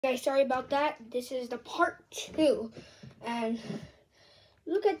Guys, sorry about that. This is the part 2. And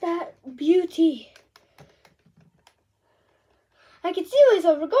look at that beauty. I can see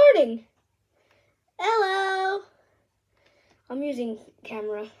myself recording. Hello. I'm using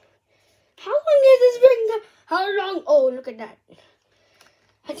camera. How long is this ring? How long? Oh, look at that.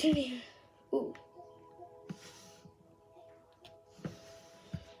 I didn't even. Ooh.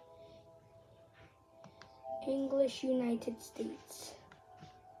 English United States.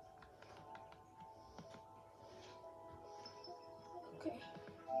 Okay.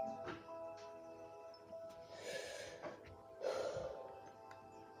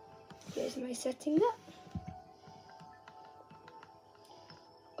 Here's my setting up.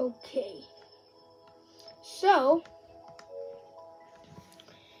 Okay. So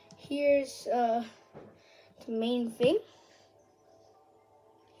here's the main thing.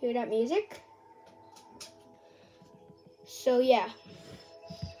 Hear that music? So yeah,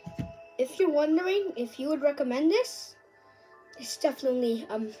 if you're wondering if you would recommend this, it's definitely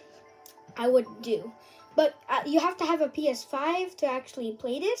I would do. But you have to have a PS5 to actually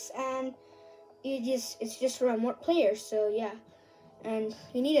play this, and it's just for remote players. So yeah, and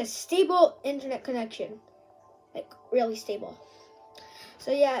you need a stable internet connection, like really stable. So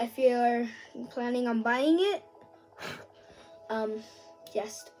yeah, if you're planning on buying it,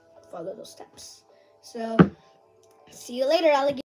 just follow those steps. So see you later, alligator.